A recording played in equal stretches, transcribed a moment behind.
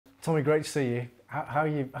Tommy, great to see you. How are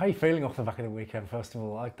you feeling off the back of the weekend? First of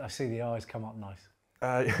all, I see the eyes come up nice.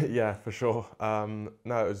 Yeah, for sure.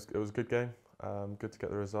 No, it was a good game. Good to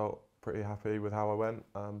get the result. Pretty happy with how I went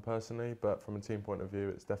personally, but from a team point of view,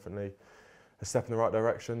 it's definitely a step in the right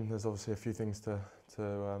direction. There's obviously a few things to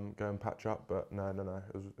go and patch up, but no,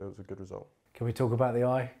 it was a good result. Can we talk about the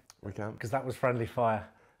eye? We can. Because that was friendly fire.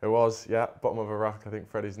 It was, yeah, bottom of a rack. I think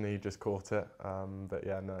Freddie's knee just caught it, but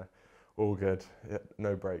yeah, no, all good. Yeah,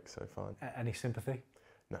 no breaks, so fine. Any sympathy?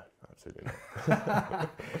 No, absolutely not.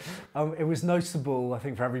 It was noticeable, I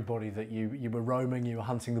think, for everybody that you were roaming, you were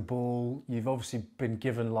hunting the ball. You've obviously been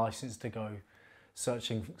given license to go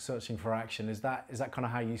searching for action. Is that kind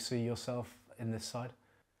of how you see yourself in this side?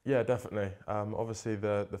 Yeah, definitely. Obviously,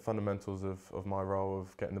 the fundamentals of my role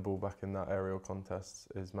of getting the ball back in that aerial contest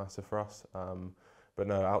is massive for us. But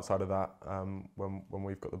no, outside of that, when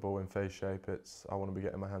we've got the ball in phase shape, I want to be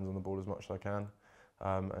getting my hands on the ball as much as I can,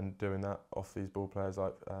 and doing that off these ball players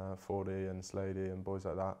like Fordy and Slady and boys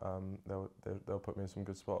like that. They'll put me in some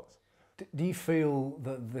good spots. Do you feel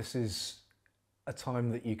that this is a time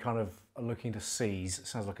that you kind of are looking to seize? It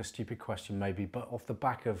sounds like a stupid question maybe, but off the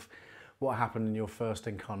back of what happened in your first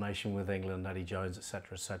incarnation with England, Eddie Jones,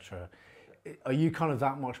 etc., are you kind of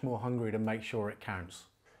that much more hungry to make sure it counts?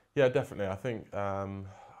 Yeah, definitely. I think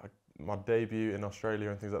my debut in Australia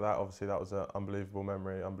and things like that, obviously that was an unbelievable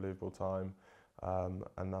memory, unbelievable time,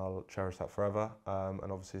 and I'll cherish that forever.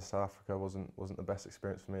 And obviously South Africa wasn't the best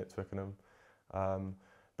experience for me at Twickenham.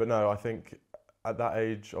 But no, I think at that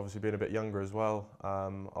age, obviously being a bit younger as well,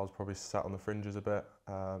 I was probably sat on the fringes a bit,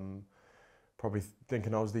 probably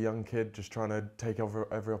thinking I was the young kid, just trying to take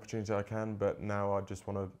every opportunity I can. But now I just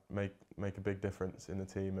want to make a big difference in the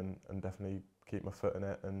team and definitely keep my foot in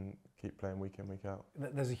it and keep playing week in, week out.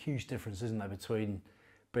 There's a huge difference, isn't there, between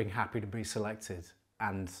being happy to be selected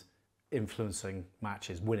and influencing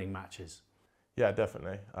matches, winning matches? Yeah,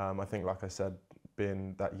 definitely. I think, like I said,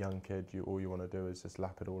 being that young kid, all you want to do is just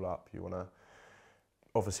lap it all up. You want to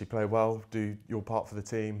obviously play well, do your part for the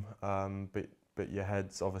team, but your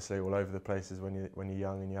head's obviously all over the places when you're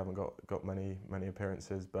young and you haven't got many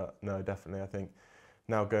appearances. But no, definitely, I think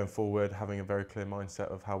now going forward, having a very clear mindset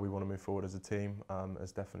of how we want to move forward as a team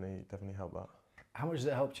has definitely helped that. How much has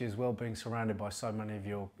it helped you as well, being surrounded by so many of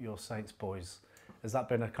your Saints boys? Has that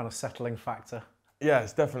been a kind of settling factor? Yeah,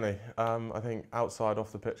 it's definitely. I think outside,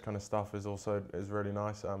 off the pitch kind of stuff is really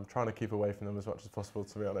nice. I'm trying to keep away from them as much as possible,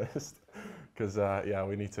 to be honest, because yeah,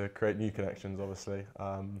 we need to create new connections, obviously.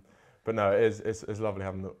 But no, it's lovely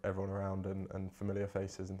having everyone around and familiar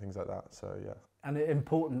faces and things like that. So yeah. And it's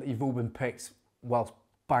important that you've all been picked whilst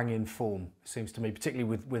banging form, it seems to me,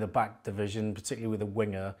 particularly with a back division, particularly with a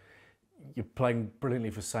winger. You're playing brilliantly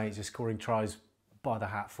for Saints, you're scoring tries by the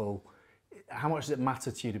hatful. How much does it matter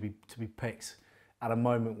to you to be picked at a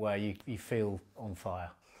moment where you feel on fire?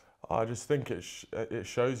 I just think it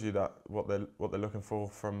shows you that what they're looking for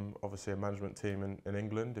from obviously a management team in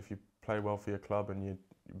England. If you play well for your club and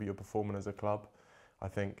you're performing as a club, I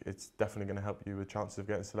think it's definitely going to help you with chances of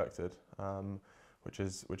getting selected, which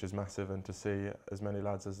is massive. And to see as many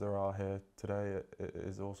lads as there are here today, it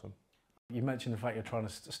is awesome. You mentioned the fact you're trying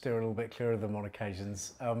to steer a little bit clear of them on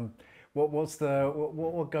occasions.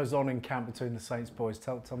 What goes on in camp between the Saints boys?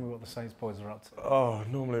 Tell me what the Saints boys are up to. Oh,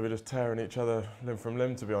 normally we're just tearing each other limb from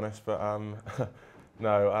limb, to be honest. But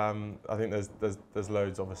no, I think there's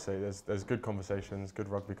loads. Obviously, there's good conversations, good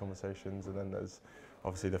rugby conversations, and then there's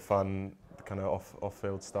obviously the fun, kind of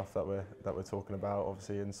off-field stuff that we're talking about.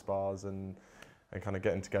 Obviously in spars and kind of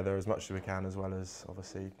getting together as much as we can, as well as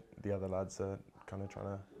obviously the other lads are kind of trying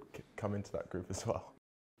to come into that group as well.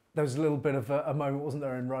 There was a little bit of a moment, wasn't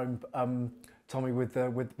there, in Rome, Tommy, with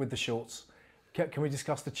the shorts. Can we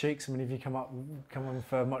discuss the cheeks? I mean, have you come on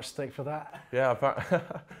for much stick for that? Yeah,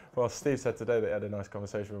 well, Steve said today that he had a nice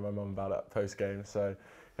conversation with my mum about it post game, so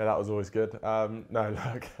yeah, that was always good. No,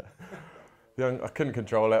 look, I couldn't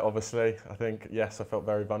control it. Obviously, I think yes, I felt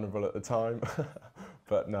very vulnerable at the time.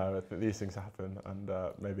 But no, these things happen, and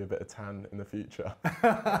maybe a bit of tan in the future.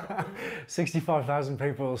 65,000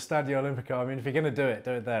 people, Stadio Olimpico. I mean, if you're going to do it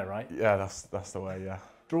there, right? Yeah, that's the way, yeah.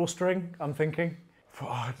 Drawstring, I'm thinking?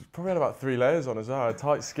 Probably had about 3 layers on as well.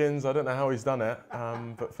 Tight skins, I don't know how he's done it,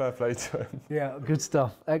 but fair play to him. Yeah, good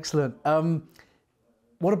stuff. Excellent.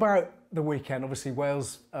 What about the weekend? Obviously,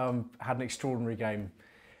 Wales had an extraordinary game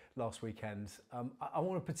last weekend. I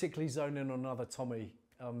want to particularly zone in on another Tommy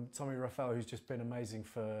Raphael, who's just been amazing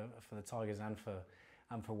for the Tigers and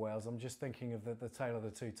for Wales. I'm just thinking of the tale of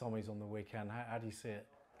the two Tommies on the weekend. How do you see it?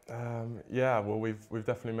 Yeah, well, we've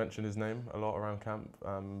definitely mentioned his name a lot around camp,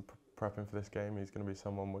 prepping for this game. He's going to be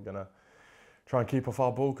someone we're going to try and keep off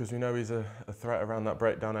our ball because we know he's a threat around that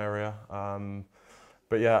breakdown area.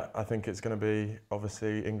 But yeah, I think it's going to be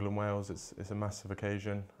obviously England-Wales. It's a massive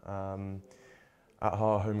occasion. At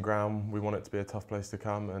our home ground, we want it to be a tough place to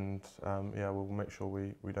come, and yeah, we'll make sure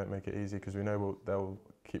we don't make it easy because we know they'll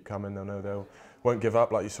keep coming. They'll know they won't give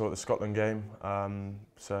up like you saw at the Scotland game.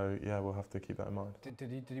 So yeah, we'll have to keep that in mind.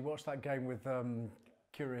 Did you watch that game with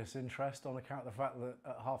curious interest on account of the fact that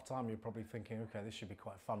at half time you're probably thinking, okay, this should be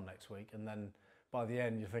quite fun next week, and then by the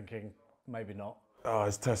end you're thinking maybe not? Oh,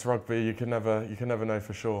 it's Test rugby. You can never know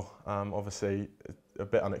for sure. Obviously, a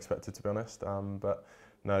bit unexpected to be honest. But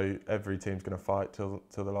no, every team's going to fight till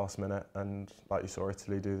the last minute, and like you saw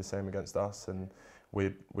Italy do the same against us, and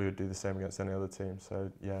we would do the same against any other team.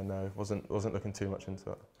 So yeah, no, wasn't looking too much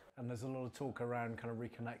into it. And there's a lot of talk around kind of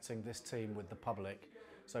reconnecting this team with the public.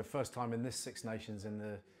 So first time in this Six Nations in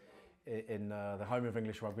the home of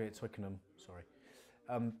English rugby at Twickenham. Sorry.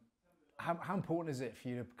 How important is it for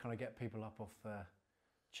you to kind of get people up off their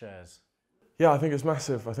chairs? Yeah, I think it's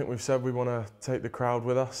massive. I think we've said we want to take the crowd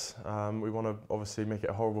with us. We want to obviously make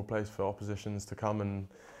it a horrible place for oppositions to come,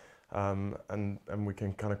 and we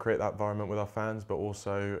can kind of create that environment with our fans, but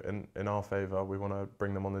also in our favour, we want to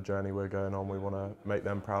bring them on the journey we're going on. We want to make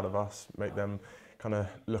them proud of us, make them kind of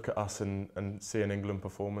look at us and see an England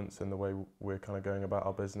performance in the way we're kind of going about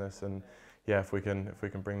our business. And yeah, if we can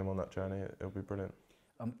bring them on that journey, it'll be brilliant.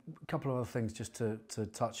 A couple of other things just to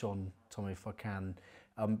touch on, Tommy, if I can.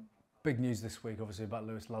 Big news this week, obviously, about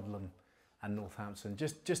Lewis Ludlam and Northampton.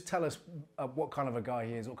 Just tell us what kind of a guy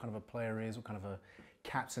he is, what kind of a player he is, what kind of a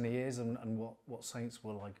captain he is, and what Saints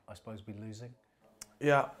will, like, I suppose, be losing.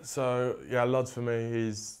 Yeah, so yeah, Luds for me,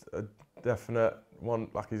 he's a definite one.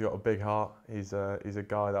 Like, he's got a big heart. He's a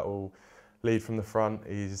guy that will lead from the front.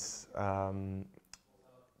 He's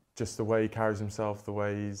just the way he carries himself, the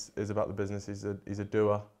way he is about the business. He's a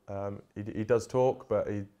doer. He does talk, but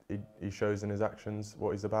he shows in his actions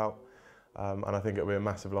what he's about. And I think it'll be a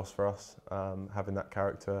massive loss for us, having that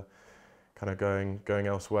character kind of going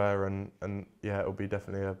elsewhere, and yeah, it'll be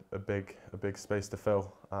definitely a big space to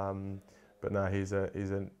fill. But no, he's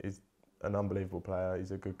an unbelievable player.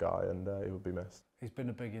 He's a good guy, and he will be missed. He's been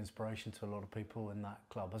a big inspiration to a lot of people in that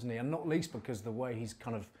club, hasn't he? And not least because the way he's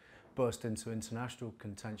kind of burst into international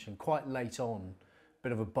contention quite late on.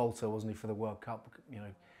 Bit of a bolter, wasn't he, for the World Cup? You know,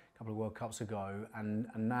 a couple of World Cups ago, and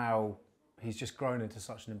now he's just grown into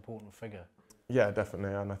such an important figure. Yeah,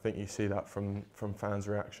 definitely, and I think you see that from fans'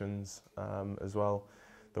 reactions as well.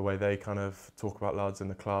 The way they kind of talk about Lads in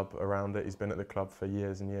the club, around it. He's been at the club for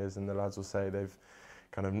years and years, and the lads will say they've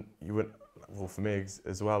kind of, well, for me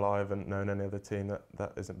as well, I haven't known any other team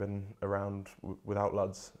that hasn't been around without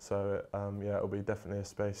Lads. So yeah, it'll be definitely a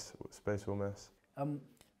space we'll miss.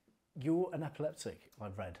 You're an epileptic,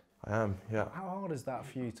 I've read. I am, yeah. How hard is that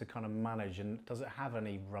for you to kind of manage, and does it have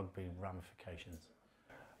any rugby ramifications?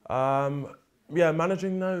 Yeah,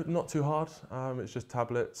 managing, no, not too hard. It's just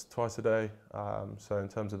tablets twice a day. So in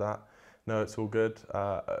terms of that, no, it's all good.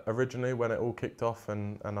 Originally, when it all kicked off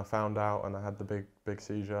and I found out and I had the big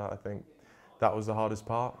seizure, I think that was the hardest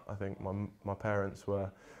part. I think my parents were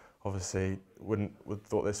obviously would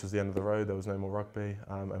thought this was the end of the road. There was no more rugby,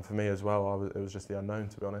 and for me as well, it was just the unknown,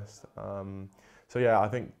 to be honest. So yeah, I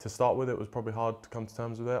think to start with, it was probably hard to come to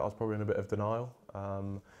terms with it. I was probably in a bit of denial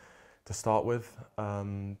to start with,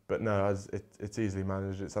 but no, it's easily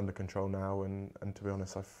managed. It's under control now, and to be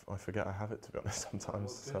honest, I forget I have it, to be honest,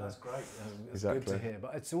 sometimes. Well, so that's great. It's exactly. Good to hear.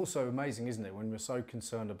 But it's also amazing, isn't it, when we're so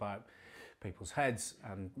concerned about people's heads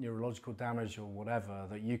and neurological damage or whatever,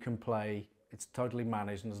 that you can play. It's totally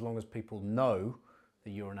managed, and as long as people know that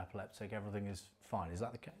you're an epileptic, everything is fine. Is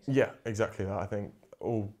that the case? Yeah, exactly that. I think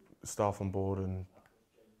all staff on board and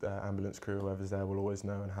ambulance crew, whoever's there, will always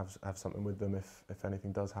know and have something with them if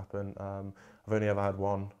anything does happen. I've only ever had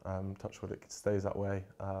one. Touch wood, it stays that way.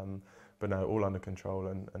 But no, all under control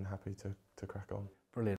and happy to crack on. Brilliant.